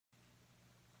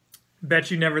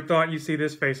Bet you never thought you'd see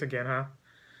this face again, huh?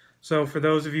 So for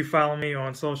those of you following me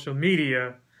on social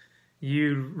media,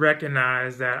 you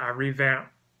recognize that I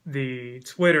revamped the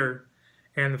Twitter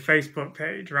and the Facebook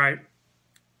page, right?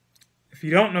 If you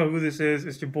don't know who this is,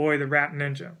 it's your boy, the Rap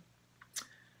Ninja.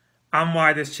 I'm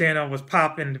why this channel was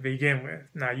popping to begin with.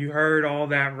 Now, you heard all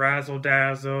that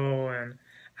razzle-dazzle and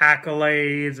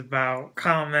accolades about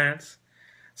comments.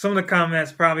 Some of the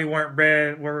comments probably weren't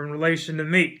read, were in relation to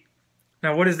me.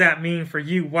 Now, what does that mean for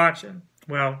you watching?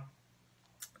 Well,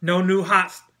 no new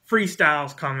hot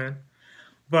freestyles coming,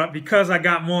 but because I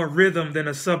got more rhythm than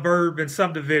a suburban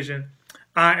subdivision,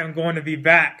 I am going to be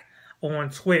back on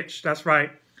Twitch. That's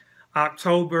right.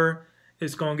 October,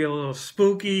 it's going to get a little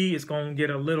spooky. It's going to get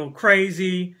a little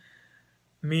crazy.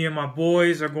 Me and my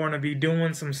boys are going to be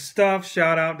doing some stuff.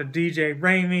 Shout out to DJ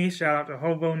Ramey. Shout out to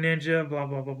Hobo Ninja. Blah,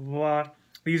 blah, blah, blah, blah.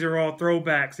 These are all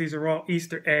throwbacks. These are all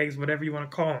Easter eggs, whatever you want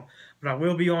to call them. But I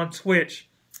will be on Twitch,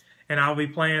 and I'll be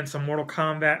playing some Mortal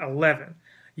Kombat 11.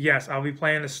 Yes, I'll be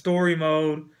playing the story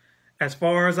mode as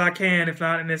far as I can, if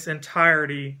not in its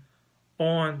entirety,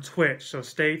 on Twitch. So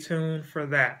stay tuned for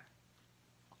that.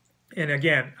 And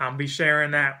again, I'll be sharing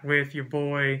that with your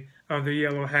boy of the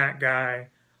Yellow Hat Guy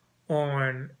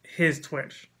on his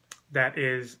Twitch. That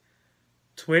is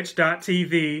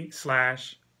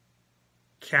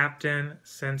twitch.tv/Captain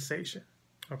Sensation.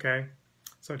 Okay?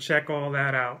 So check all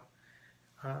that out.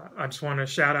 I just want to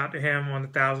shout out to him on the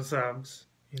 1,000 subs.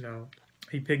 You know,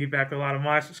 he piggybacked a lot of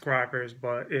my subscribers,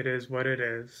 but it is what it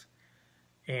is.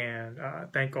 And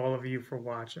thank all of you for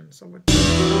watching. So with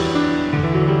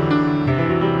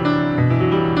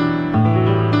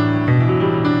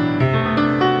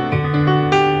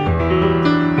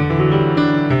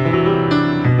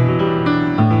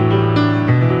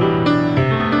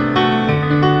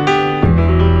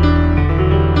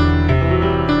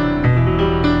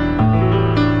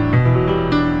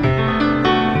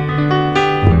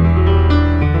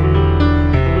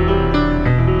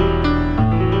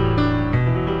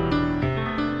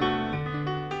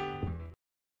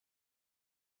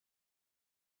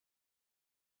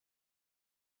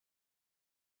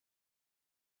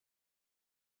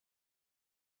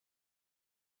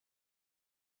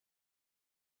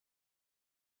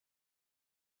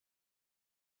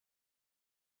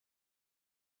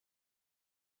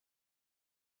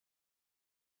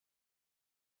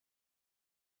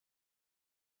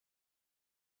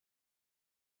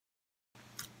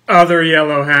other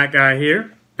Yellow Hat Guy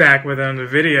here, back with another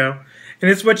video.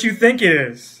 And it's what you think it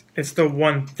is. It's the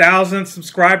 1,000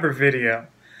 subscriber video.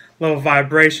 Little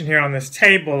vibration here on this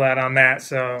table that I'm at,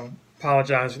 so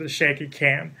apologize for the shaky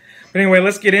cam. But anyway,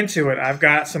 let's get into it. I've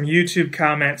got some YouTube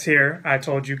comments here. I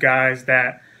told you guys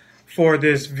that for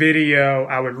this video,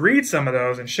 I would read some of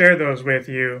those and share those with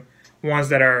you, ones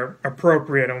that are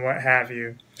appropriate and what have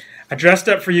you. I dressed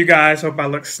up for you guys. Hope I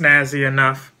look snazzy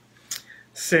enough.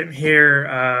 Sitting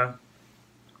here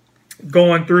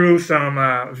going through some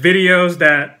videos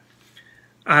that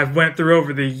I've went through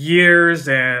over the years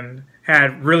and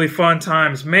had really fun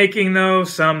times making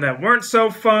those. Some that weren't so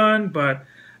fun, but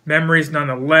memories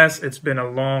nonetheless. It's been a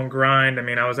long grind. I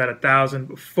mean, I was at 1,000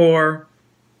 before,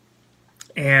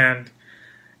 and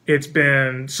it's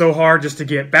been so hard just to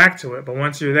get back to it. But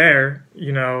once you're there,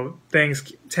 you know,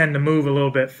 things tend to move a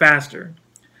little bit faster.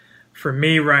 For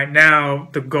me right now,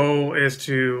 the goal is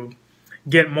to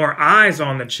get more eyes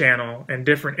on the channel in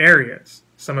different areas.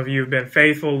 Some of you have been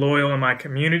faithful, loyal in my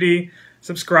community,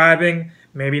 subscribing,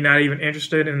 maybe not even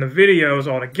interested in the videos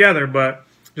altogether, but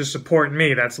just supporting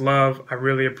me. That's love. I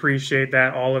really appreciate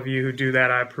that. All of you who do that,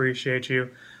 I appreciate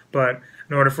you. But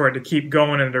in order for it to keep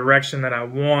going in the direction that I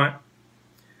want,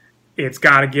 it's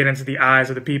got to get into the eyes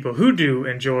of the people who do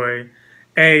enjoy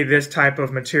this type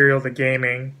of material, the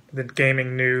gaming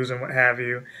news and what have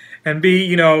you, and B,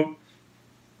 you know,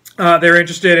 they're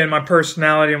interested in my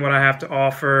personality and what I have to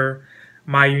offer,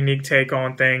 my unique take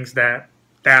on things that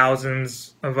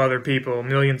thousands of other people,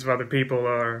 millions of other people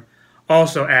are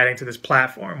also adding to this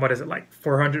platform. What is it, like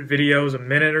 400 videos a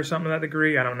minute or something to that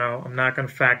degree? I don't know. I'm not going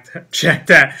to fact check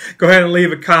that. Go ahead and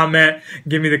leave a comment.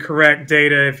 Give me the correct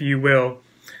data if you will.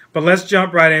 But let's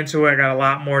jump right into it. I got a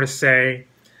lot more to say.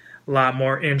 A lot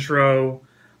more intro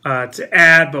to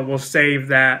add, but we'll save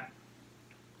that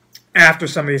after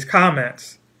some of these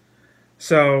comments.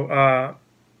 So,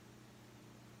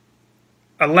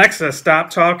 Alexa,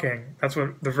 stop talking. That's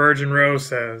what the Virgin Rose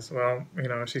says. Well, you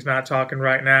know, she's not talking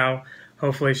right now.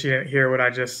 Hopefully she didn't hear what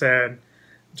I just said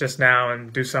just now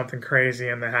and do something crazy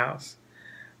in the house.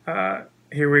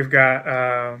 Here we've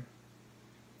got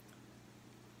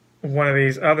one of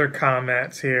these other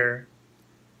comments here.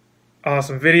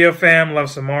 Awesome video, fam. Love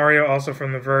some Mario. Also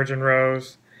from the Virgin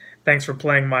Rose. Thanks for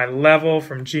playing my level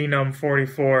from Genome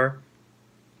 44.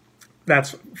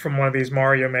 That's from one of these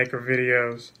Mario Maker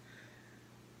videos.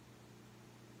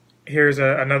 Here's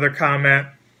another comment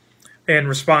in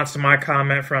response to my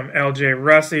comment from LJ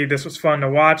Russi. This was fun to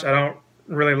watch. I don't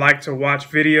really like to watch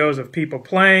videos of people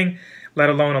playing, let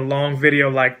alone a long video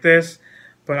like this,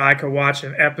 but I could watch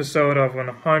an episode of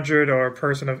 100 or a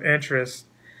person of interest,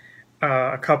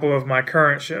 a couple of my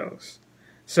current shows.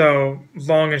 So,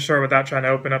 long and short, without trying to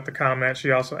open up the comments,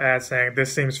 she also adds saying,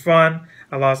 this seems fun.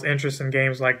 I lost interest in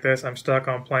games like this. I'm stuck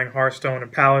on playing Hearthstone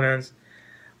and Paladins.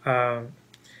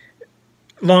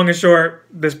 Long and short,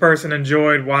 this person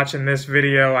enjoyed watching this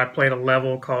video. I played a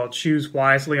level called Choose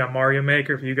Wisely on Mario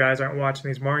Maker. If you guys aren't watching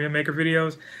these Mario Maker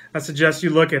videos, I suggest you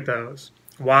look at those.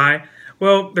 Why?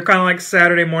 Well, they're kind of like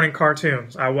Saturday morning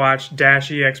cartoons. I watch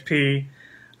Dash EXP.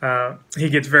 He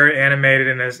gets very animated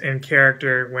and is in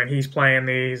character when he's playing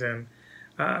these. And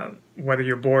whether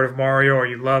you're bored of Mario or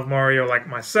you love Mario like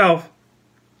myself,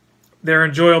 they're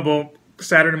enjoyable.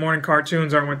 Saturday morning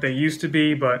cartoons aren't what they used to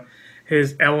be, but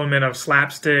his element of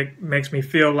slapstick makes me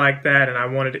feel like that, and I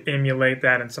wanted to emulate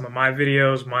that in some of my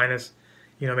videos, minus,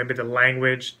 maybe the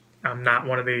language. I'm not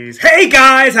one of these, hey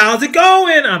guys, how's it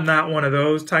going? I'm not one of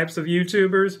those types of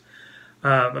YouTubers,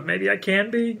 but maybe I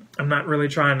can be. I'm not really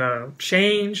trying to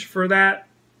change for that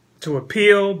to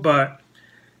appeal, but,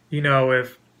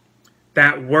 if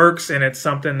that works and it's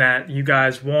something that you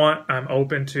guys want, I'm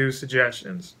open to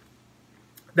suggestions.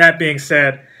 That being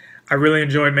said, I really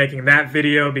enjoyed making that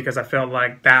video because I felt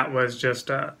like that was just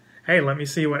a, hey, let me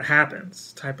see what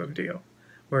happens type of deal.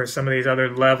 Whereas some of these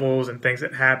other levels and things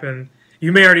that happen,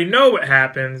 you may already know what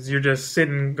happens. You're just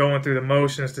sitting, going through the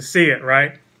motions to see it,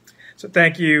 right? So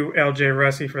thank you, LJ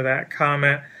Russi, for that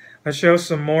comment. Let's show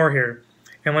some more here.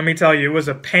 And let me tell you, it was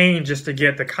a pain just to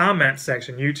get the comment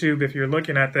section. YouTube, if you're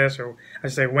looking at this, or I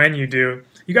say when you do,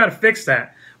 you got to fix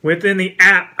that. Within the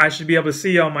app, I should be able to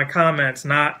see all my comments,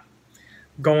 not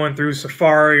going through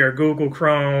Safari or Google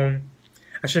Chrome.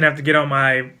 I shouldn't have to get on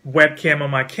my webcam on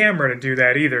my camera to do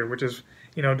that either, which is,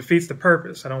 defeats the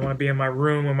purpose. I don't want to be in my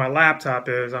room where my laptop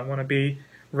is. I want to be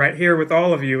right here with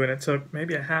all of you, and it took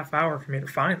maybe a half hour for me to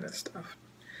find this stuff.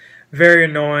 Very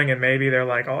annoying, and maybe they're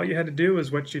like, all you had to do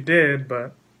is what you did,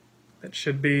 but it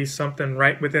should be something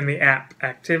right within the app.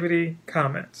 Activity,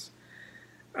 comments.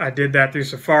 I did that through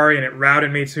Safari, and it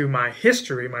routed me to my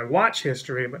history, my watch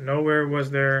history, but nowhere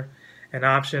was there an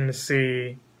option to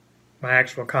see my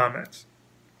actual comments.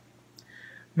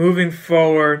 Moving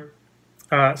forward,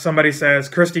 somebody says,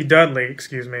 Kirsty Dudley,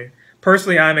 excuse me.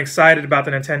 Personally, I'm excited about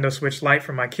the Nintendo Switch Lite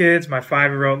for my kids. My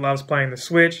 5-year-old loves playing the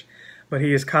Switch, but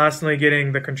he is constantly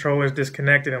getting the controllers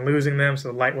disconnected and losing them, so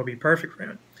the Lite will be perfect for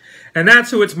him. And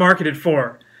that's who it's marketed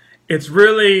for. It's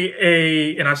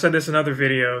really and I've said this in other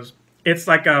videos, it's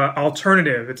like an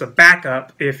alternative. It's a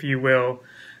backup, if you will,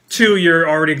 to your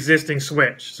already existing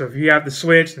Switch. So if you have the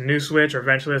Switch, the new Switch, or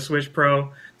eventually a Switch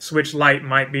Pro, Switch Lite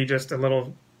might be just a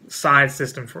little side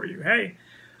system for you. Hey,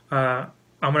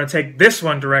 I'm going to take this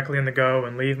one directly in the go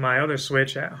and leave my other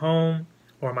Switch at home,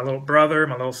 or my little brother,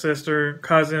 my little sister,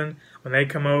 cousin, when they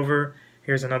come over,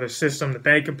 here's another system that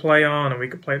they can play on, and we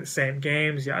can play the same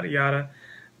games, yada, yada.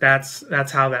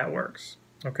 That's how that works,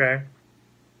 okay?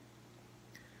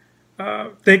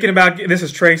 Thinking about, this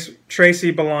is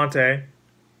Tracy Belante.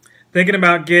 Thinking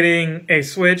about getting a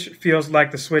Switch, feels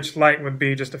like the Switch Lite would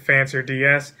be just a fancier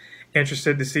DS.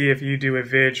 Interested to see if you do a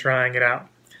vid trying it out.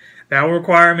 That will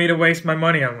require me to waste my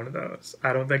money on one of those.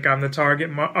 I don't think I'm the target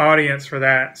audience for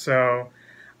that. So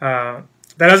that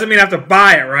doesn't mean I have to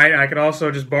buy it, right? I could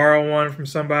also just borrow one from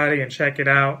somebody and check it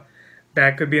out.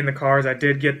 That could be in the cards. I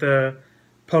did get the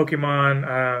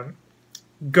Pokemon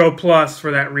Go Plus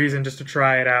for that reason, just to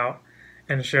try it out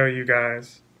and show you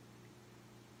guys.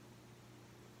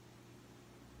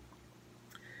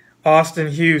 Austin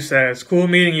Hughes says, cool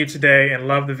meeting you today and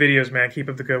love the videos, man. Keep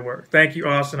up the good work. Thank you,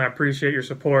 Austin. I appreciate your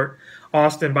support.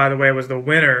 Austin, by the way, was the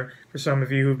winner for some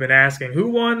of you who've been asking.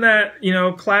 Who won that,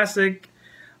 classic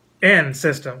N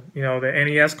system? The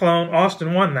NES clone?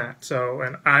 Austin won that. So,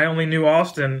 and I only knew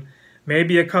Austin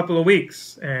maybe a couple of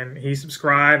weeks, and he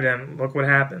subscribed, and look what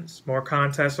happens. More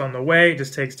contests on the way. It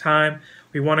just takes time.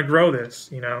 We want to grow this,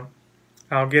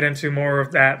 I'll get into more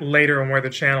of that later on where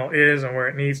the channel is and where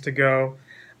it needs to go.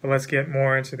 But let's get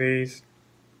more into these.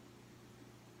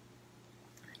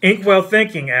 Inkwell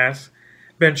Thinking asks,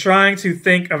 been trying to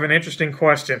think of an interesting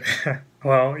question.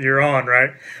 Well, you're on,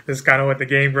 right? This is kind of what the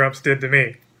Game Grumps did to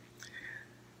me.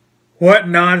 What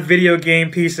non-video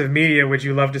game piece of media would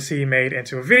you love to see made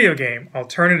into a video game?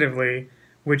 Alternatively,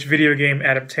 Which video game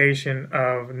adaptation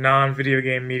of non-video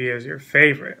game media is your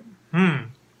favorite?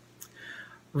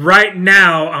 Right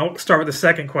now, I'll start with the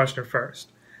second question first.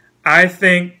 I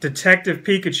think Detective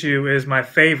Pikachu is my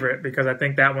favorite because I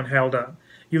think that one held up.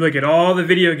 You look at all the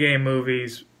video game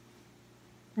movies,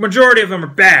 majority of them are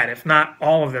bad, if not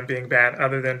all of them being bad,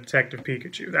 other than Detective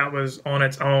Pikachu. That was on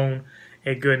its own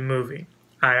a good movie.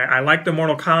 I like the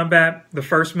Mortal Kombat, the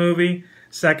first movie.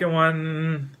 Second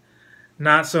one,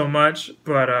 not so much,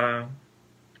 but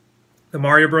the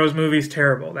Mario Bros. Movie is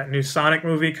terrible. That new Sonic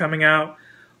movie coming out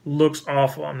looks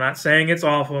awful. I'm not saying it's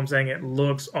awful. I'm saying it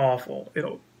looks awful.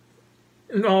 It'll,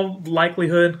 in all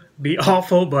likelihood, be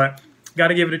awful, but got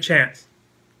to give it a chance.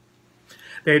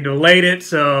 They delayed it,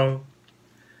 so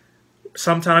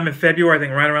sometime in February, I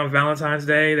think right around Valentine's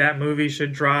Day, that movie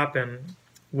should drop, and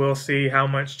we'll see how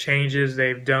much changes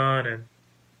they've done and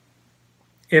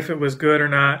if it was good or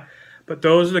not. But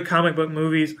those are the comic book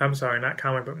movies. I'm sorry, not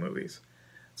comic book movies.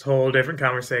 It's a whole different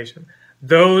conversation.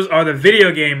 Those are the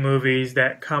video game movies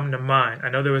that come to mind. I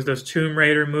know there was those Tomb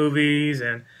Raider movies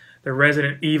and the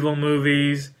Resident Evil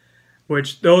movies,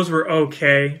 which those were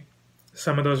okay.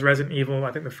 Some of those Resident Evil,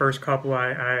 I think the first couple,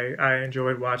 I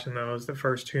enjoyed watching those. The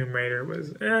first Tomb Raider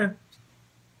was, Don't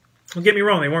get me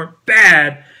wrong, they weren't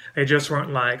bad. They just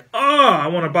weren't like, oh, I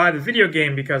want to buy the video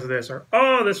game because of this, or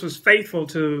oh, this was faithful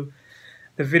to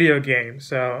the video game.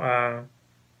 So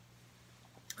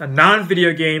a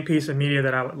non-video game piece of media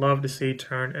that I would love to see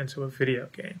turned into a video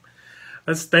game.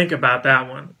 Let's think about that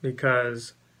one,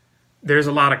 because there's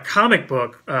a lot of comic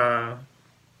book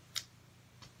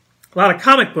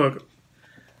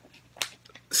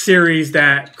series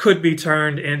that could be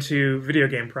turned into video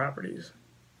game properties.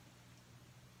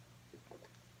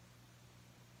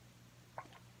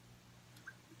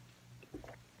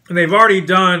 And they've already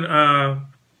done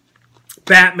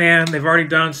Batman. They've already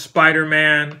done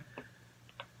Spider-Man.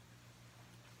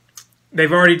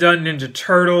 They've already done Ninja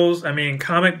Turtles. I mean,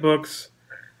 comic books,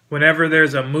 whenever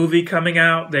there's a movie coming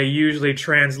out, they usually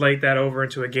translate that over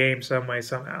into a game some way,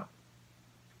 somehow.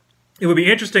 It would be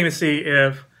interesting to see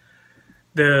if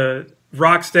the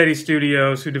Rocksteady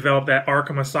Studios who developed that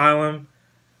Arkham Asylum,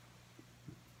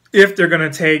 if they're going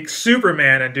to take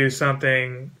Superman and do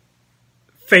something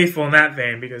faithful in that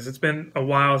vein, because it's been a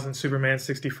while since Superman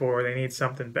 64. They need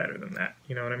something better than that.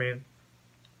 You know what I mean?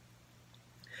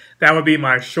 That would be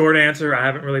my short answer. I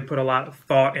haven't really put a lot of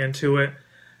thought into it,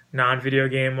 non-video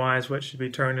game-wise, what should be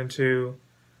turned into.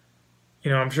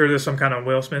 You know, I'm sure there's some kind of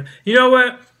Will Smith. You know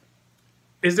what?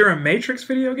 Is there a Matrix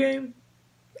video game?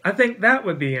 I think that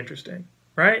would be interesting,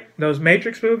 right? Those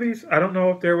Matrix movies, I don't know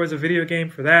if there was a video game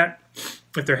for that.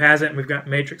 If there hasn't, we've got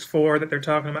Matrix 4 that they're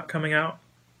talking about coming out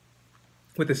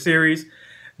with the series.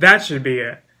 That should be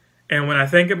it. And when I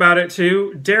think about it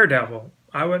too, Daredevil.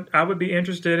 I would be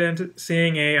interested in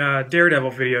seeing a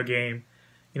Daredevil video game,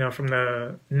 you know, from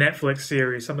the Netflix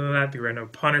series, something like that. I know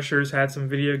Punishers had some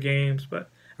video games, but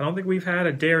I don't think we've had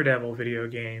a Daredevil video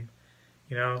game,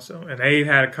 you know. So, and they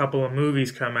had a couple of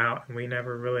movies come out, and we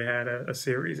never really had a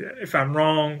series yet. If I'm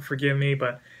wrong, forgive me,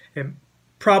 but it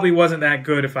probably wasn't that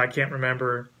good if I can't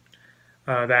remember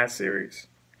that series.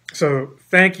 So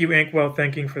thank you, Inkwell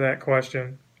Thinking, for that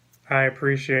question. I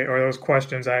appreciate, or those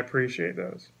questions, I appreciate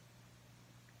those.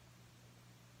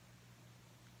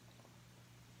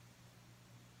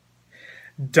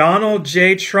 Donald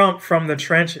J. Trump from the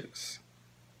trenches.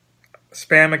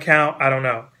 Spam account, I don't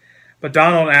know. But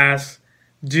Donald asks,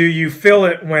 do you feel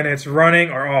it when it's running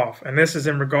or off? And this is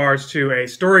in regards to a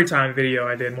story time video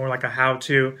I did, more like a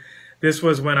how-to. This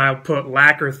was when I put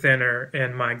lacquer thinner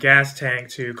in my gas tank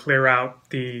to clear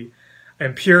out the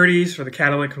impurities for the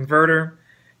catalytic converter.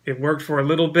 It worked for a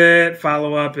little bit.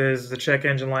 Follow-up is the check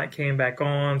engine light came back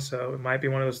on, so it might be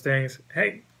one of those things,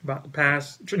 hey, about to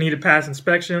pass, need to pass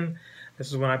inspection. This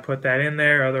is when I put that in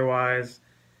there. Otherwise,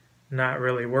 not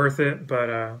really worth it.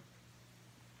 But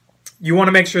you want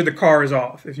to make sure the car is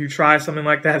off. If you try something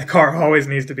like that, the car always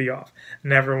needs to be off,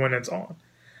 never when it's on.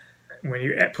 When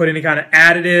you put any kind of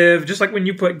additive, just like when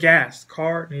you put gas, the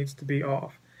car needs to be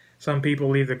off. Some people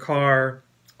leave the car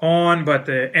on, but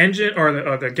the engine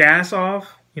or the gas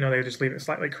off. You know, they just leave it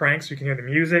slightly cranked so you can hear the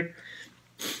music.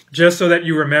 Just so that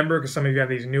you remember, because some of you have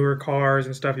these newer cars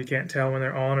and stuff, you can't tell when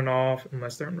they're on and off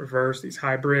unless they're in reverse, these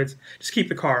hybrids. Just keep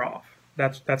the car off.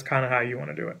 That's kind of how you want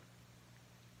to do it.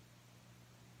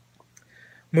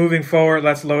 Moving forward,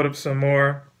 let's load up some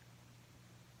more.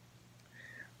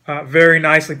 Very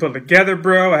nicely put together,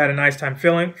 bro. I had a nice time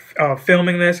filming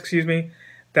this, excuse me.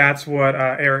 That's what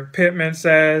Eric Pittman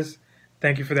says.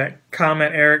 Thank you for that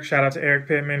comment, Eric. Shout out to Eric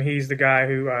Pittman. He's the guy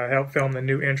who helped film the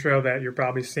new intro that you're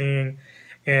probably seeing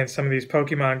in some of these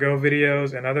Pokemon Go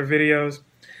videos and other videos.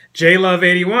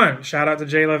 JLove81. Shout out to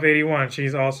JLove81.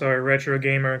 She's also a retro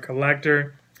gamer and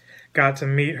collector. Got to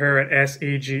meet her at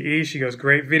SEGE. She goes,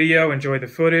 great video. Enjoyed the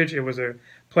footage. It was a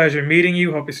pleasure meeting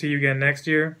you. Hope to see you again next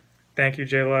year. Thank you,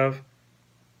 JLove.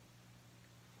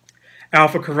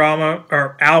 Alpha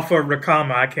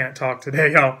Rakama. I can't talk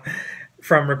today, y'all.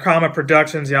 From Rakama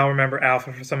Productions. Y'all remember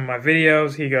Alpha for some of my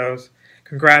videos. He goes,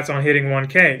 congrats on hitting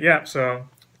 1K. Yep, so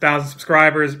 1,000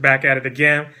 subscribers. Back at it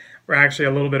again. We're actually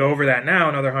a little bit over that now.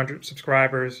 Another 100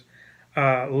 subscribers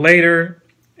later.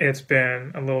 It's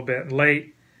been a little bit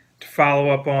late to follow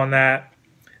up on that.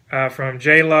 From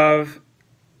JLove,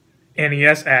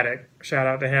 NES Addict. Shout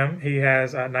out to him. He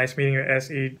has a nice meeting at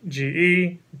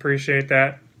SEGE. Appreciate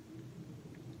that.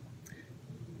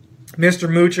 Mr.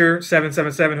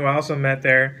 Moocher777, who I also met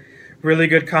there. Really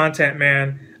good content,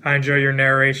 man. I enjoy your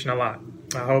narration a lot.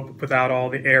 I hope without all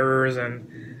the errors and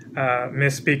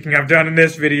misspeaking I've done in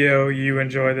this video, you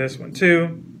enjoy this one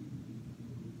too.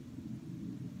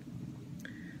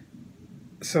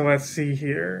 So let's see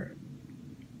here.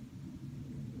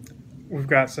 We've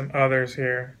got some others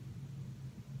here.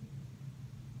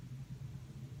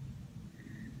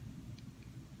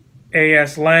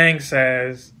 A.S. Lang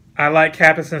says, I like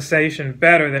Captain Sensation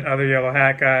better than other Yellow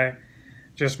Hat Guy.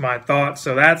 Just my thoughts.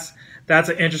 So that's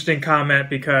an interesting comment,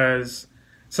 because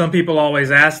some people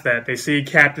always ask that. They see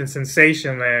Captain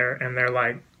Sensation there and they're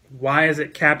like, why is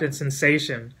it Captain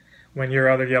Sensation when you're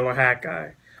other Yellow Hat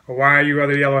Guy? Or why are you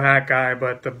other Yellow Hat Guy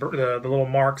but the little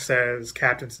mark says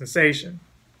Captain Sensation?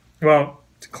 Well,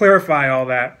 to clarify all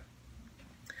that,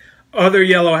 other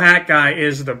Yellow Hat Guy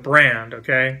is the brand,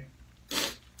 okay?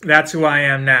 That's who I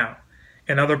am now.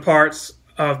 In other parts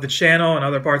of the channel and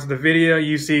other parts of the video,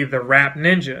 you see the Rap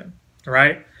Ninja,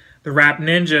 right? The Rap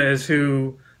Ninja is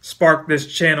who sparked this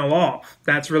channel off.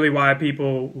 That's really why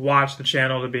people watch the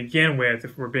channel to begin with,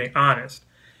 if we're being honest.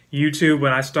 YouTube,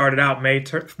 when I started out May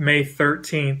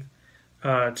 13th,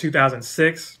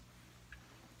 2006,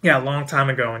 yeah, a long time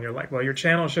ago, and you're like, well, your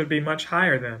channel should be much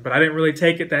higher then. But I didn't really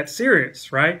take it that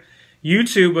serious, right?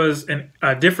 YouTube was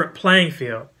a different playing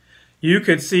field. You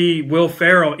could see Will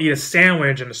Ferrell eat a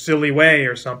sandwich in a silly way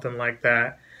or something like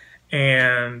that.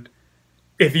 And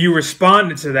if you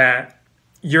responded to that,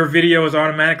 your video is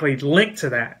automatically linked to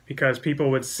that, because people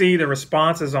would see the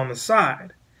responses on the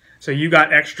side. So you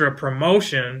got extra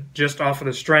promotion just off of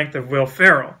the strength of Will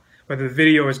Ferrell. Whether the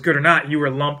video is good or not, you were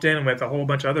lumped in with a whole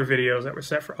bunch of other videos that were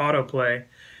set for autoplay.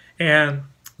 And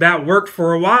that worked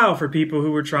for a while for people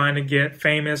who were trying to get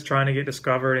famous, trying to get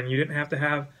discovered, and you didn't have to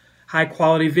have high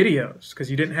quality videos because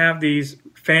you didn't have these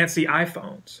fancy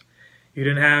iPhones. You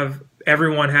didn't have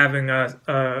everyone having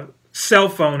a cell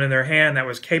phone in their hand that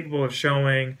was capable of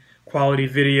showing quality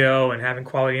video and having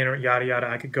quality internet, yada yada.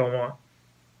 I could go on.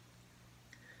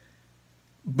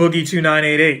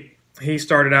 Boogie2988, he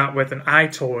started out with an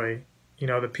iToy, you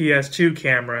know, the PS2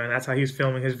 camera, and that's how he's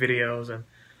filming his videos. And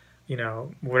you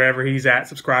know, whatever he's at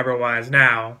subscriber wise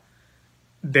now,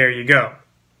 there you go.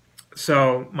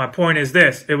 So my point is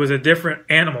this: it was a different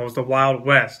animal. It was the Wild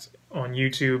West on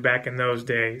YouTube back in those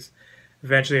days.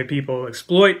 Eventually people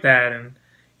exploit that, and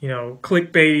you know,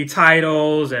 clickbaity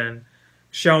titles and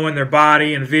showing their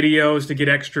body and videos to get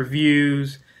extra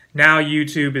views. Now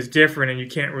YouTube is different, and you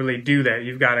can't really do that.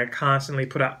 You've got to constantly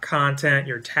put out content.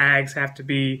 Your tags have to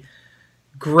be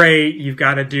great. You've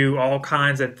got to do all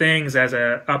kinds of things as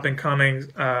a up-and-coming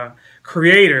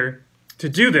creator to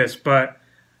do this. But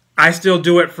I still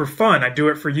do it for fun. I do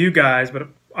it for you guys, but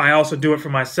I also do it for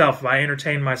myself. If I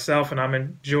entertain myself and I'm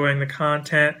enjoying the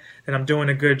content, then I'm doing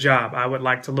a good job. I would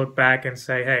like to look back and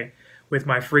say, hey, with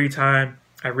my free time,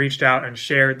 I reached out and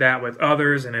shared that with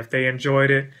others, and if they enjoyed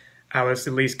it, I was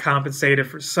at least compensated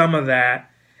for some of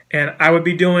that. And I would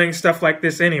be doing stuff like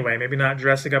this anyway. Maybe not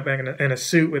dressing up in a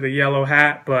suit with a yellow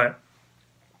hat, but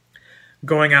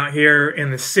going out here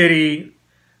in the city,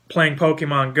 playing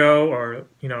Pokemon Go, or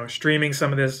you know, streaming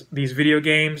some of these video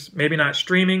games. Maybe not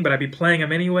streaming, but I'd be playing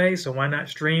them anyway, so why not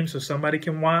stream so somebody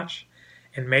can watch?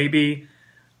 And maybe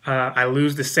I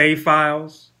lose the save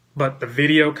files, but the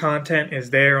video content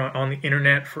is there on the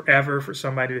internet forever for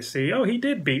somebody to see. Oh, he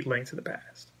did beat Link to the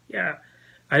Past. Yeah,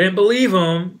 I didn't believe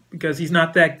him because he's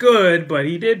not that good, but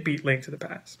he did beat Link to the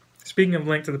Past. Speaking of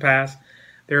Link to the Past,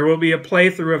 there will be a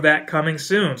playthrough of that coming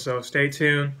soon, so stay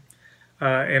tuned.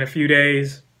 In a few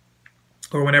days,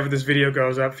 or whenever this video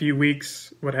goes up, few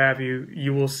weeks, what have you,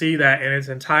 you will see that in its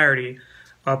entirety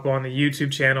up on the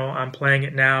YouTube channel. I'm playing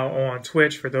it now on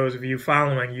Twitch. For those of you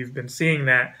following, you've been seeing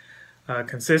that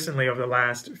consistently over the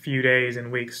last few days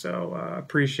and weeks. So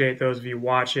appreciate those of you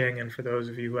watching, and for those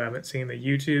of you who haven't seen the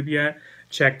YouTube yet,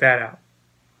 check that out.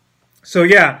 So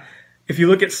yeah, if you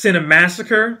look at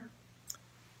Cinemassacre,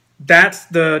 That's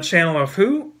the channel of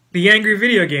who? The Angry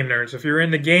Video Game Nerds. If you're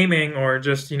into gaming or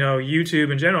just,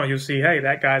 YouTube in general, you'll see, hey,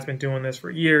 that guy's been doing this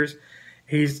for years.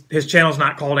 His channel's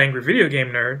not called Angry Video Game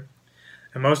Nerd.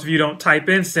 And most of you don't type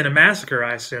in Cinemassacre,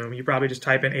 I assume. You probably just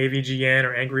type in AVGN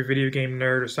or Angry Video Game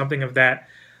Nerd or something of that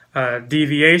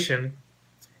deviation.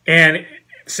 And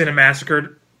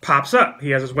Cinemassacre pops up.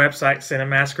 He has his website,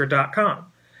 cinemassacre.com.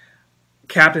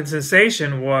 Captain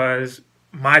Sensation was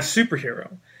my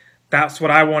superhero. That's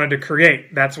what I wanted to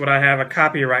create. That's what I have a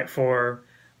copyright for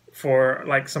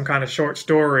like some kind of short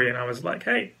story. And I was like,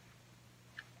 hey,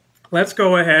 let's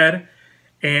go ahead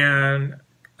and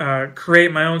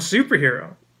create my own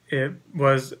superhero. It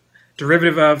was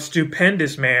derivative of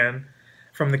Stupendous Man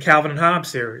from the Calvin and Hobbes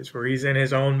series, where he's in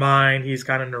his own mind. He's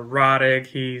kind of neurotic.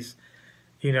 He's,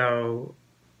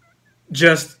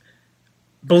 just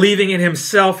believing in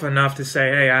himself enough to say,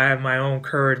 hey, I have my own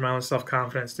courage, my own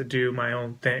self-confidence to do my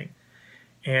own thing.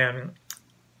 And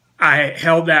I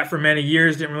held that for many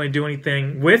years, didn't really do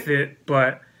anything with it,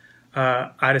 but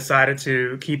I decided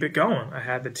to keep it going. I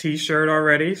had the t-shirt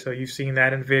already, so you've seen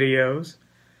that in videos.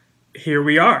 Here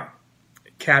we are.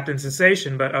 Captain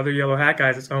Sensation, but Other Yellow Hat Guy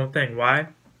is its own thing. Why?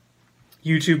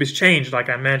 YouTube has changed, like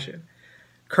I mentioned.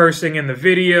 Cursing in the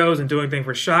videos and doing things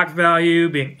for shock value,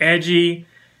 being edgy.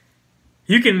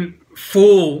 You can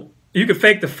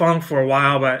fake the funk for a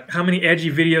while, but how many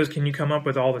edgy videos can you come up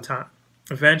with all the time?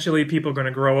 Eventually, people are going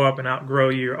to grow up and outgrow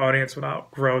you. Your audience will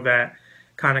outgrow that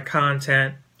kind of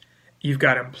content. You've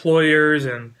got employers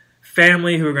and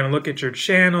family who are going to look at your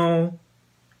channel.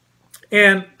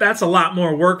 And that's a lot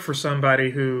more work for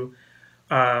somebody who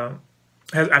I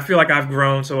feel like I've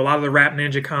grown, so a lot of the Rap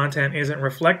Ninja content isn't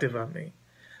reflective of me.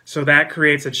 So that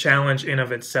creates a challenge in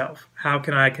of itself. How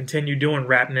can I continue doing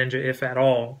Rap Ninja, if at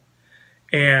all,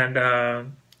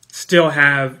 and still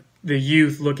have the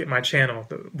youth look at my channel,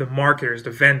 the marketers,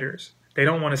 the vendors? They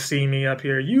don't want to see me up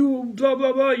here, you blah,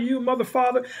 blah, blah, you mother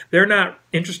father. They're not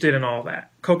interested in all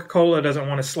that. Coca-Cola doesn't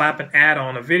want to slap an ad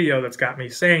on a video that's got me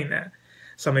saying that.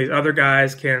 Some of these other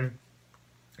guys can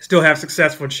still have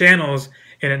successful channels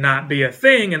and it not be a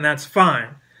thing, and that's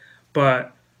fine.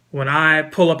 But when I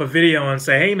pull up a video and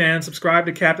say, hey man, subscribe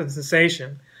to Captain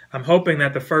Sensation, I'm hoping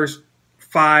that the first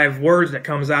 5 words that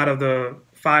comes out of the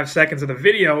 5 seconds of the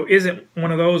video isn't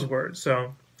one of those words.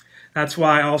 So that's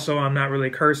why also I'm not really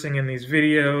cursing in these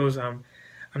videos. I'm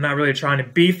not really trying to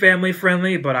be family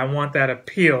friendly, but I want that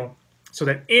appeal so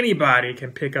that anybody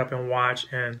can pick up and watch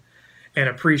and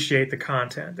appreciate the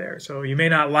content there. So you may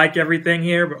not like everything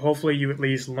here, but hopefully you at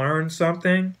least learn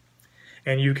something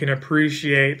and you can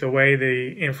appreciate the way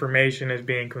the information is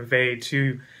being conveyed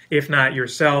to, if not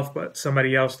yourself, but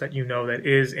somebody else that you know that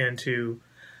is into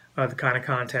the kind of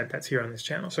content that's here on this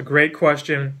channel. So great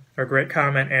question, or great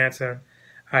comment, Anson.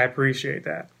 I appreciate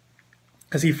that.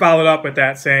 Because he followed up with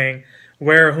that saying,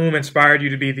 where or whom inspired you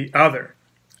to be the other?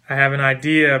 I have an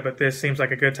idea, but this seems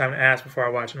like a good time to ask before I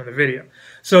watch another video.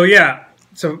 So yeah,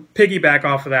 so piggyback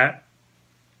off of that.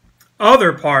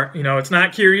 Other part, it's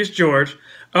not Curious George.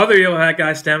 Other Yellow Hat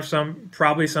Guy stems from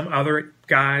probably some other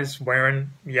guys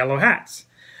wearing yellow hats.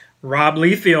 Rob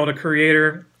Liefeld, a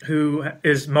creator who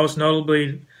is most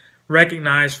notably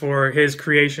recognized for his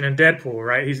creation in Deadpool,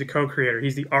 right? He's the co-creator.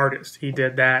 He's the artist. He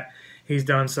did that. He's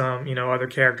done some, other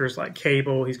characters like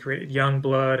Cable. He's created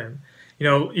Youngblood, and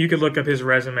you could look up his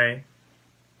resume.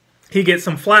 He gets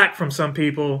some flack from some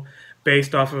people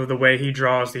based off of the way he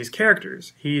draws these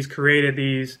characters. He's created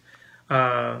these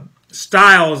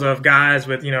styles of guys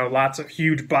with, lots of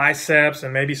huge biceps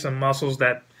and maybe some muscles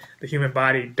that the human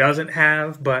body doesn't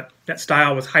have, but that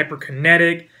style was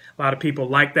hyperkinetic. A lot of people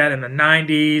liked that in the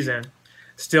 90s, and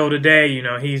still today,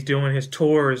 he's doing his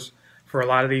tours for a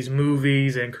lot of these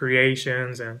movies and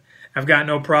creations, and I've got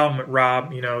no problem with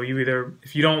Rob. You either,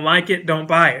 if you don't like it, don't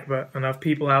buy it, but enough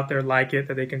people out there like it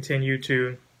that they continue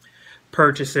to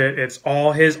purchase it. It's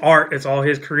all his art. It's all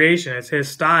his creation. It's his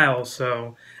style,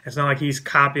 so it's not like he's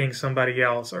copying somebody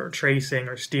else or tracing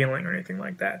or stealing or anything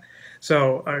like that.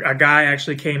 So a guy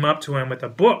actually came up to him with a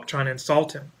book trying to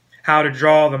insult him, how to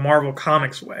draw the Marvel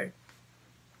Comics way.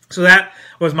 So that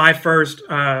was my first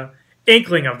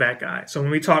inkling of that guy. So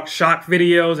when we talk shock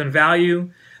videos and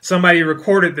value, somebody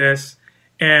recorded this,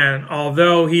 and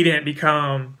although he didn't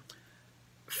become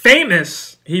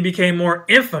famous, he became more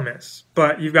infamous.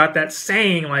 But you've got that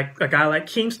saying, like a guy like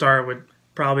Keemstar would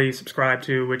probably subscribe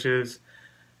to, which is,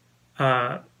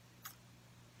 bad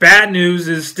news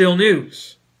is still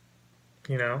news,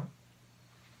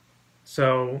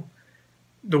 So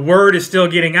the word is still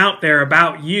getting out there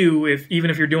about you, even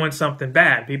if you're doing something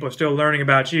bad. People are still learning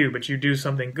about you, but you do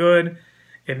something good,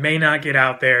 It may not get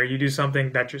out there. You do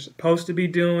something that you're supposed to be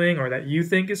doing or that you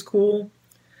think is cool.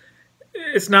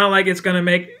 It's not like it's going to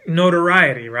make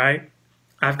notoriety, right?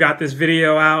 I've got this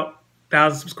video out,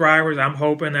 1,000 subscribers. I'm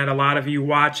hoping that a lot of you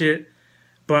watch it.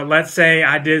 But let's say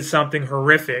I did something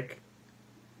horrific.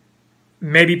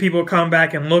 Maybe people come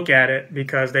back and look at it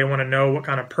because they want to know what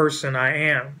kind of person I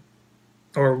am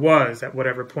or was at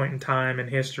whatever point in time in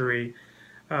history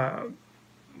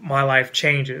my life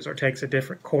changes or takes a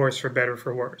different course for better or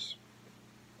for worse.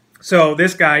 So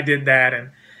this guy did that and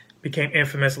became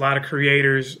infamous. A lot of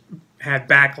creators had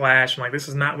backlash. I'm like, this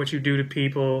is not what you do to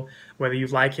people, whether you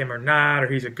like him or not, or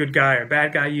he's a good guy or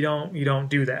bad guy. You don't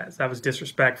do that. That was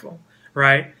disrespectful,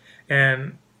 right?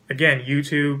 And again,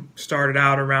 YouTube started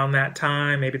out around that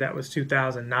time. Maybe that was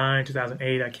 2009,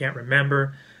 2008. I can't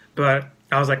remember. But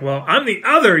I was like, well, I'm the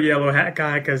other yellow hat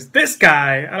guy because this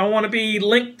guy, I don't want to be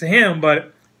linked to him,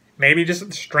 but maybe just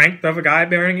the strength of a guy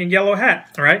wearing a yellow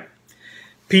hat, right?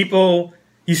 People,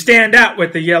 you stand out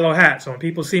with the yellow hat. So when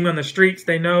people see him on the streets,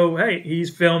 they know, hey, he's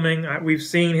filming. We've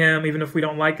seen him, even if we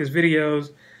don't like his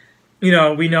videos. You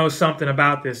know, we know something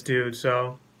about this dude.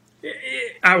 So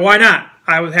why not?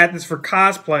 I had this for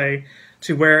cosplay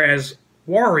to wear as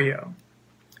Wario.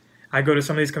 I go to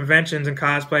some of these conventions and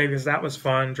cosplay because that was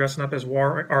fun, dressing up as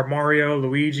Mario,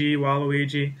 Luigi,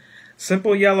 Waluigi.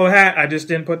 Simple yellow hat. I just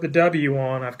didn't put the W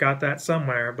on. I've got that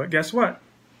somewhere. But guess what?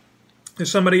 There's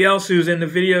somebody else who's into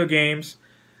video games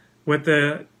with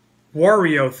the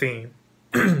Wario theme.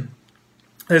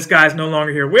 This guy's no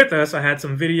longer here with us. I had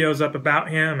some videos up about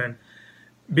him and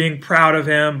being proud of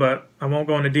him, but I won't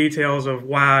go into details of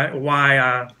why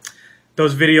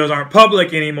those videos aren't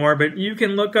public anymore. But you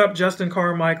can look up Justin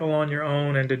Carmichael on your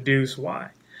own and deduce why.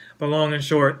 But long and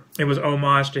short, it was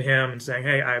homage to him and saying,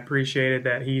 hey, I appreciated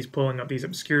that he's pulling up these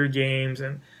obscure games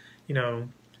and, you know,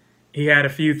 he had a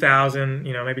few thousand,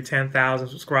 you know, maybe 10,000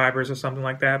 subscribers or something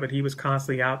like that, but he was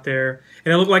constantly out there.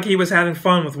 And it looked like he was having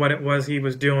fun with what it was he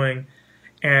was doing.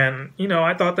 And, you know,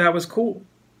 I thought that was cool.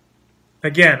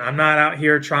 Again, I'm not out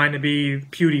here trying to be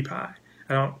PewDiePie.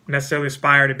 I don't necessarily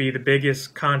aspire to be the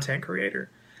biggest content creator.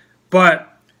 But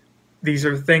these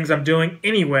are things I'm doing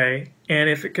anyway. And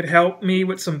if it could help me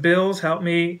with some bills, help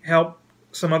me help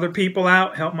some other people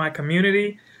out, help my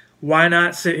community, why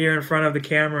not sit here in front of the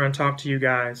camera and talk to you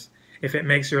guys? If it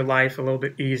makes your life a little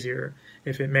bit easier,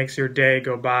 if it makes your day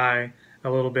go by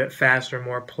a little bit faster,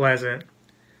 more pleasant,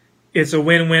 it's a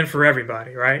win-win for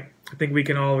everybody, right? I think we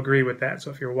can all agree with that.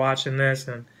 So if you're watching this,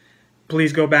 and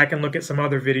please go back and look at some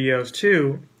other videos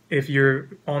too, if you're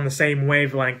on the same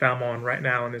wavelength I'm on right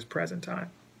now in this present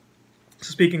time.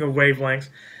 So speaking of wavelengths,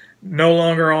 no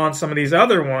longer on some of these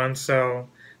other ones, so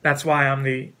that's why I'm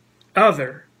the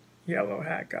other yellow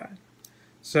hat guy.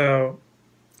 So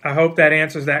I hope that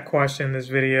answers that question. This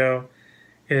video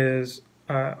is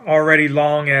already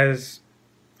long as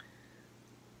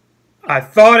I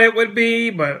thought it would be,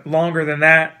 but longer than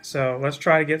that. So let's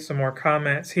try to get some more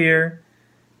comments here.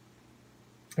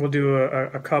 We'll do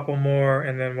a couple more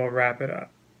and then we'll wrap it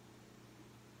up.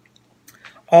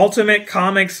 Ultimate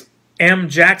Comics M.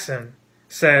 Jackson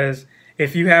says,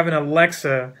 if you have an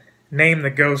Alexa, name the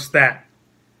ghost that.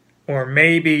 Or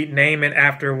maybe name it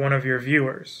after one of your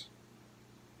viewers.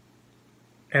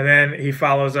 And then he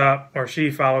follows up, or she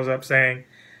follows up saying,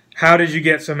 how did you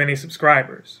get so many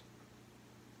subscribers?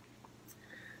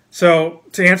 So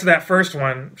to answer that first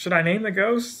one, should I name the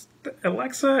ghost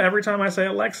Alexa? Every time I say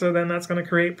Alexa, then that's going to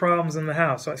create problems in the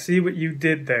house. So I see what you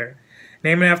did there.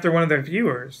 Name it after one of their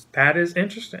viewers. That is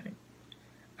interesting.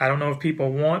 I don't know if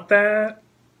people want that,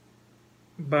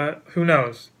 but who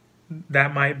knows?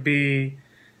 That might be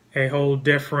a whole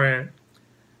different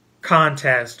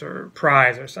contest or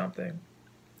prize or something.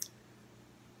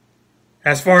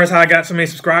 As far as how I got so many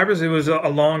subscribers, it was a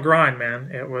long grind,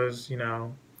 man. It was, you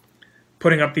know,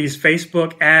 putting up these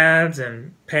Facebook ads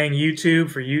and paying YouTube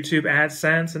for YouTube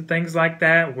AdSense and things like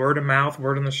that. Word of mouth,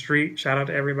 word on the street. Shout out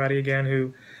to everybody again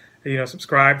who, you know,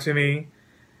 subscribed to me.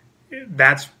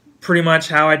 That's pretty much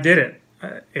how I did it.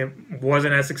 It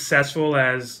wasn't as successful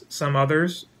as some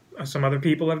other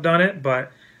people have done it,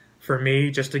 but for me,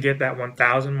 just to get that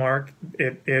 1,000 mark,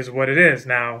 it is what it is.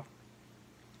 Now,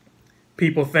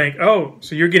 people think, oh,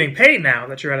 so you're getting paid now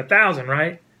that you're at 1,000,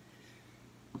 right?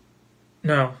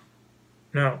 No.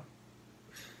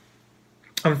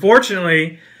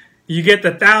 Unfortunately, you get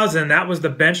the 1,000. That was the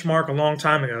benchmark a long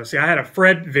time ago. See, I had a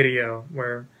Fred video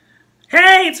where,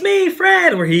 hey, it's me,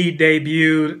 Fred, where he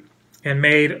debuted and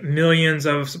made millions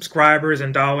of subscribers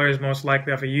and dollars, most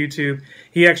likely off of YouTube.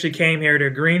 He actually came here to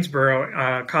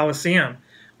Greensboro Coliseum,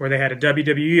 where they had a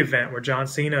WWE event where John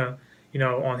Cena, you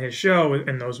know, on his show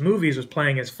in those movies was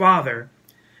playing his father.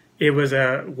 it was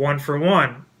a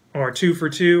 1-for-1 or a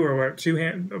 2-for-2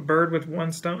 or a bird with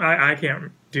one stone. I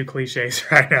can't do cliches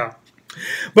right now.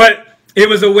 But it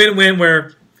was a win-win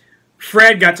where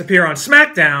Fred got to appear on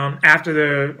SmackDown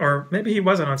or maybe he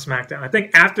wasn't on SmackDown. I think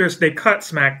after they cut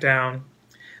SmackDown,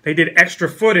 they did extra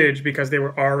footage because they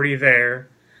were already there,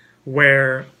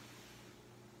 where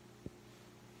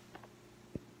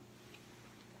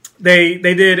they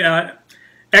did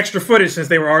extra footage since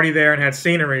they were already there and had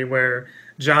scenery where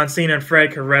John Cena and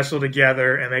Fred could wrestle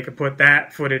together, and they could put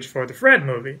that footage for the Fred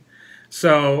movie.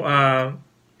 So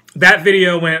that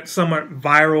video went somewhat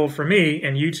viral for me,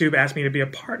 and YouTube asked me to be a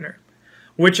partner,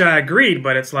 which I agreed,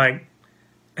 but it's like,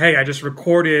 hey, I just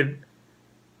recorded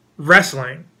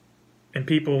wrestling, and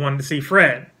people wanted to see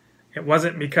Fred. It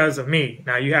wasn't because of me.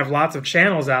 Now, you have lots of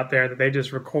channels out there that they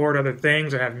just record other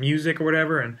things or have music or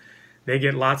whatever, and they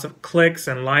get lots of clicks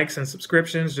and likes and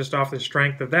subscriptions just off the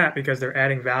strength of that because they're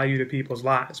adding value to people's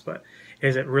lives. But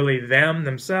is it really them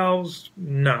themselves?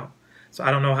 No. So I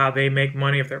don't know how they make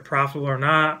money, if they're profitable or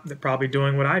not. They're probably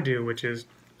doing what I do, which is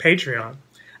Patreon.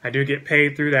 I do get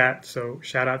paid through that, so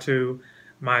shout out to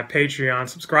my Patreon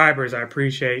subscribers. I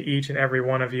appreciate each and every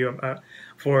one of you.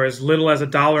 For as little as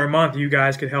 $1 a month, you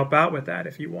guys could help out with that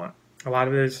if you want. A lot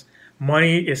of this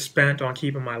money is spent on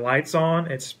keeping my lights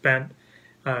on. It's spent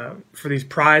for these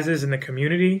prizes in the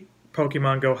community,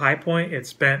 Pokemon Go High Point. It's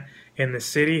spent in the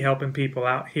city helping people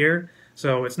out here.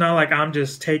 So it's not like I'm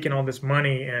just taking all this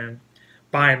money and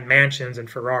buying mansions and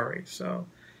Ferraris. So,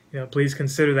 please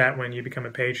consider that when you become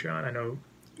a Patreon. I know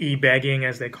e-begging,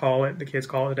 as they call it, the kids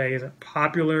call it today, isn't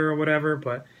popular or whatever,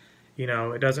 but,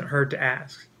 it doesn't hurt to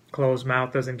ask. Closed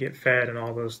mouth doesn't get fed and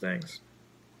all those things.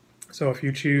 So if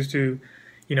you choose to,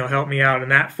 help me out in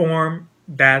that form,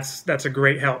 that's a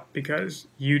great help, because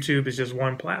YouTube is just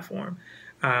one platform.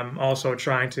 I'm also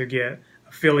trying to get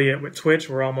affiliate with Twitch.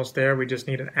 We're almost there. We just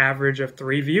need an average of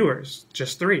 3 viewers,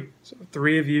 just 3. So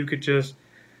 3 of you could just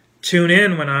tune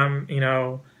in when I'm,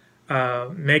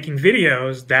 making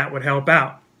videos. That would help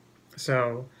out.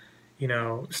 So,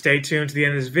 stay tuned to the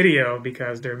end of this video,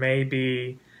 because there may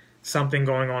be something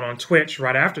going on Twitch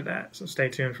right after that. So stay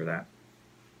tuned for that.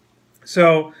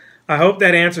 So I hope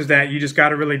that answers that. You just got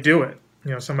to really do it.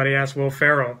 Somebody asked Will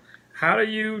Ferrell, how do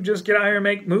you just get out here and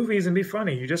make movies and be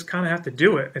funny? You just kind of have to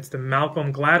do it. It's the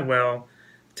Malcolm Gladwell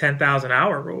 10,000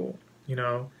 hour rule.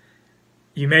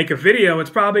 You make a video, it's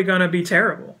probably going to be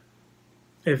terrible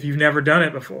if you've never done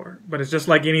it before. But it's just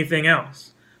like anything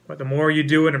else. But the more you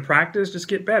do it and practice, just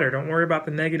get better. Don't worry about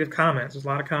the negative comments. There's a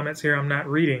lot of comments here I'm not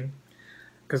reading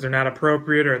because they're not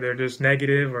appropriate, or they're just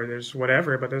negative, or there's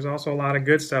whatever. But there's also a lot of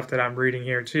good stuff that I'm reading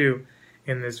here too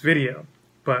in this video.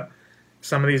 But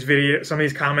some of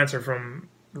these comments are from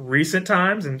recent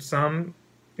times, and some,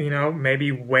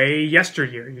 maybe way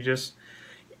yesteryear.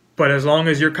 But as long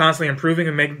as you're constantly improving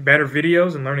and making better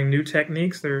videos and learning new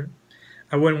techniques,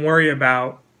 I wouldn't worry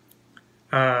about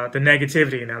the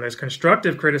negativity. Now, there's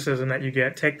constructive criticism that you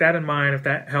get. Take that in mind. If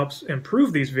that helps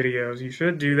improve these videos, you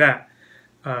should do that.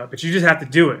 But you just have to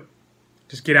do it.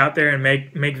 Just get out there and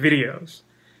make videos.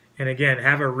 And again,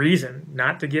 have a reason,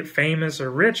 not to get famous or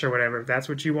rich or whatever. If that's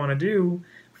what you want to do,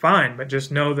 fine. But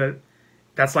just know that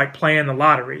that's like playing the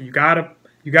lottery. You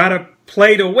gotta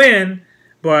play to win,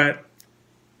 but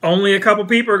only a couple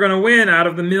people are going to win out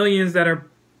of the millions that are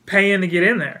paying to get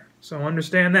in there. So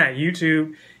understand that.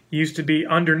 YouTube used to be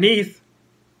underneath,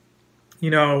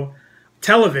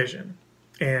 television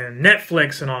and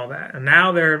Netflix and all that. And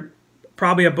now they're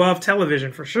probably above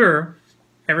television for sure.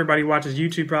 Everybody watches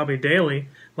YouTube probably daily.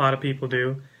 A lot of people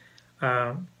do.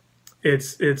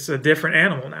 It's a different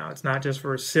animal now. It's not just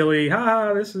for silly,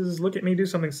 look at me do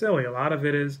something silly. A lot of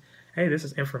it is, hey, this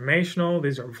is informational.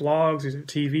 These are vlogs. These are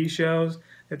TV shows.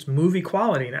 It's movie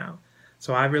quality now.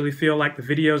 So I really feel like the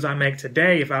videos I make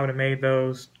today, if I would have made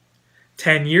those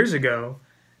 10 years ago,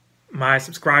 my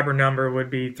subscriber number would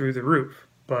be through the roof.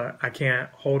 But I can't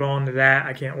hold on to that.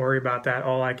 I can't worry about that.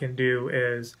 All I can do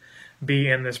is be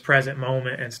in this present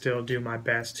moment and still do my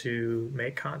best to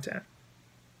make content.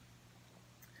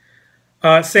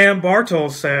 Sam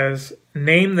Bartels says,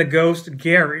 name the ghost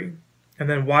Gary, and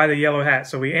then why the yellow hat?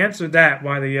 So we answered that,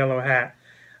 why the yellow hat.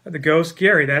 The ghost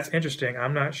Gary, that's interesting.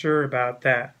 I'm not sure about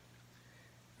that.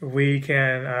 We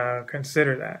can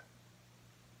consider that.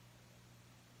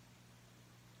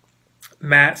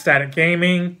 Matt Static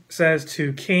Gaming says,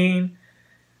 too keen.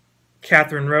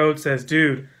 Catherine Rhodes says,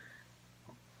 dude,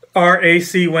 our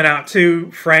AC went out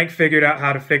too. Frank figured out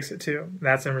how to fix it too.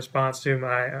 That's in response to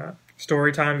my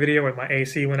story time video when my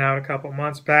AC went out a couple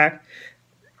months back,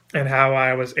 and how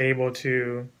I was able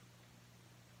to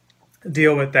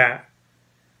deal with that.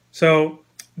 So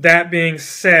that being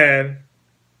said,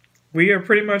 we are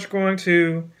pretty much going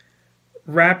to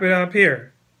wrap it up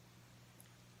here.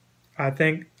 I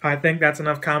think that's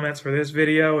enough comments for this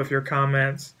video. If your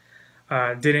comments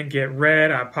didn't get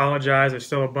read, I apologize. There's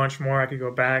still a bunch more I could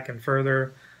go back and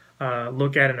further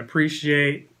look at and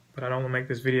appreciate, but I don't want to make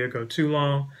this video go too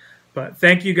long. But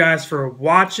thank you guys for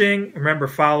watching. Remember,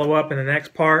 follow up in the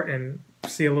next part and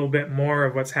see a little bit more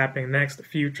of what's happening next, the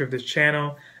future of this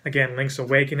channel. Again, Link's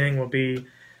Awakening will be,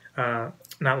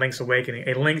 not Link's Awakening,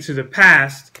 A Link to the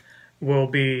Past will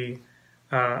be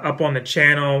up on the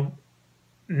channel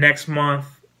next month,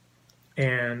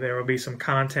 and there will be some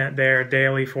content there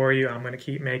daily for you. I'm going to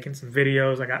keep making some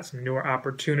videos. I got some newer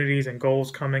opportunities and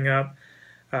goals coming up.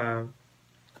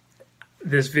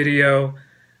 This video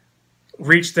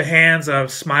reached the hands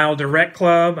of Smile Direct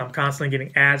Club. I'm constantly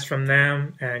getting ads from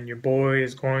them, and your boy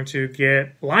is going to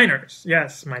get liners.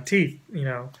 Yes, my teeth, you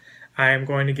know, I am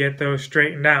going to get those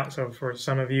straightened out. So for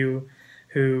some of you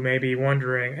who may be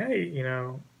wondering, hey, you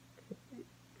know,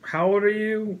 how old are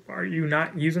you? Are you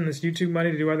not using this YouTube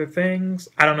money to do other things?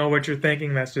 I don't know what you're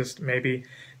thinking. That's just maybe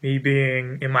me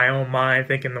being in my own mind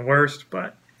thinking the worst.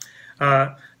 But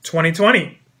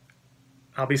 2020,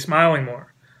 I'll be smiling more.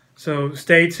 So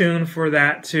stay tuned for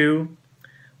that too.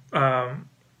 I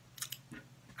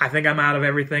think I'm out of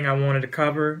everything I wanted to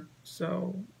cover.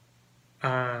 So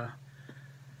I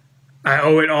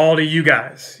owe it all to you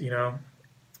guys. You know,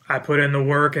 I put in the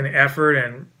work and the effort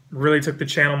and really took the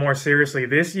channel more seriously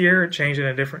this year, changed in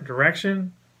a different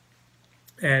direction.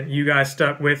 And you guys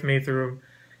stuck with me through,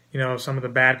 you know, some of the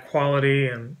bad quality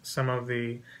and some of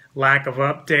the lack of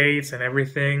updates and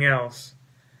everything else.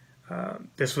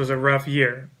 This was a rough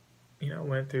year. You know,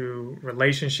 went through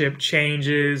relationship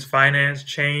changes, finance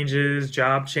changes,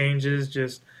 job changes,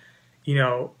 just, you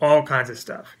know, all kinds of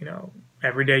stuff. You know,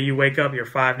 every day you wake up, you're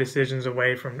 5 decisions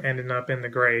away from ending up in the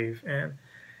grave. And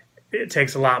it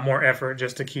takes a lot more effort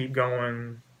just to keep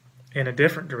going in a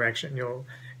different direction.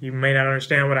 You may not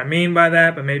understand what I mean by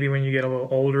that, but maybe when you get a little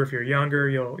older, if you're younger,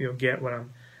 you'll get where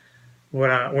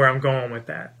I'm going with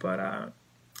that. But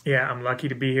yeah, I'm lucky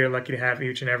to be here, lucky to have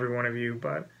each and every one of you.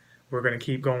 But we're going to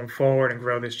keep going forward and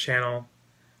grow this channel.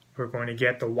 We're going to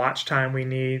get the watch time we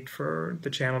need for the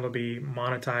channel to be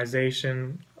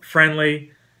monetization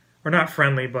friendly, or not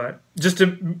friendly, but just to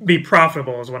be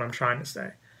profitable is what I'm trying to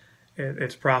say.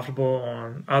 It's profitable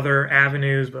on other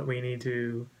avenues, but we need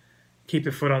to keep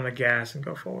the foot on the gas and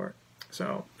go forward.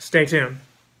 So stay tuned.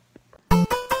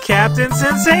 Captain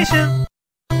Sensation!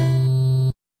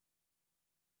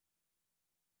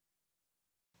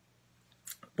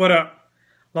 What up?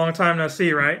 Long time no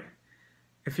see, right?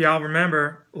 If y'all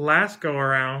remember, last go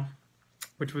around,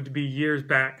 which would be years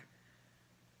back,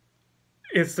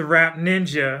 it's the Rap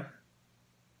Ninja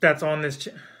that's on this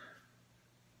channel.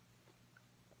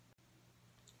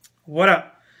 What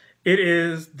up? It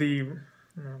is the...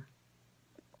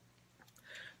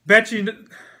 Bet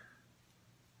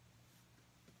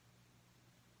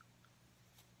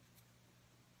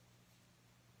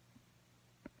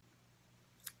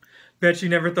you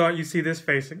never thought you'd see this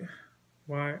face again.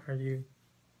 Why are you...